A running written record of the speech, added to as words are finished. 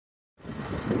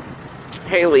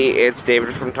Hey Lee, it's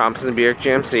David from Thompson Buick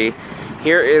GMC.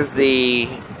 Here is the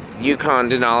Yukon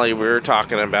Denali we were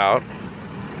talking about.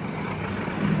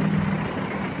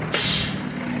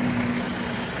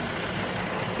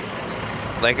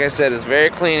 Like I said, it's very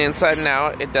clean inside and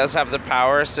out. It does have the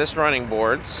power assist running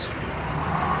boards.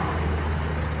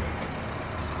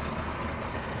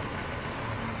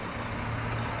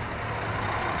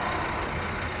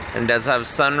 And does have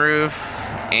sunroof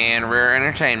and rear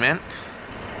entertainment.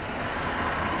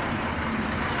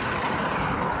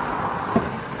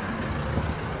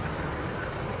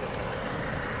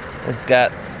 It's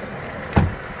got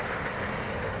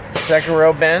second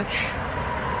row bench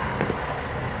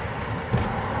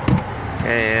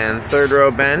and third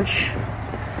row bench.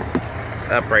 It's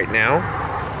up right now.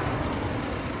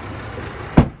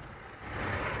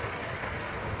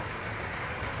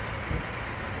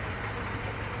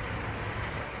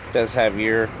 It does have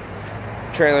your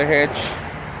trailer hitch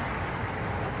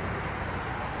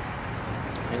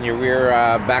and your rear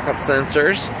backup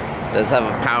sensors. It does have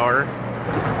a power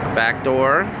back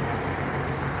door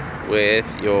with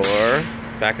your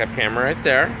backup camera right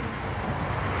there.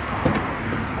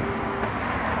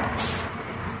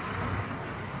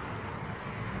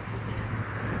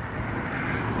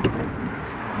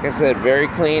 Like I said, very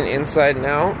clean inside and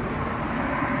out.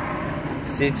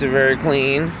 Seats are very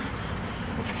clean.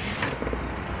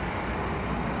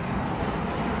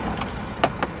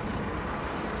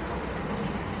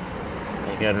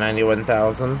 You got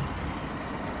 91,000.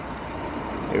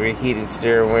 Your heated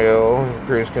steering wheel, your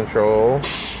cruise control,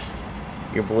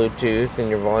 your Bluetooth and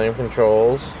your volume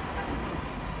controls.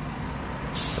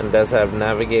 And does have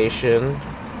navigation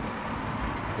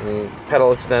and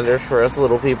pedal extenders for us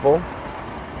little people.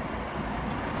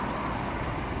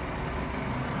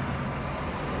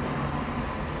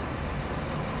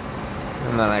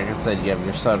 And then, like I said, you have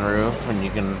your sunroof, and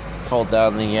you can fold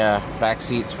down the back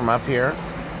seats from up here.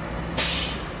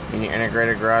 And your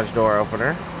integrated garage door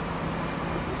opener.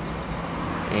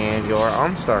 And your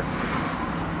OnStar.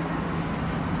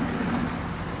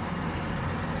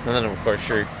 And then, of course,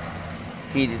 your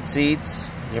heated seats,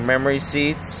 your memory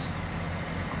seats,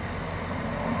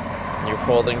 your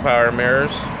folding power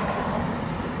mirrors.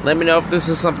 Let me know if this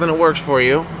is something that works for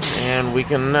you, and we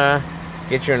can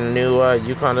get you a new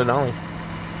Yukon Denali.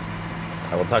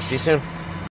 I will talk to you soon.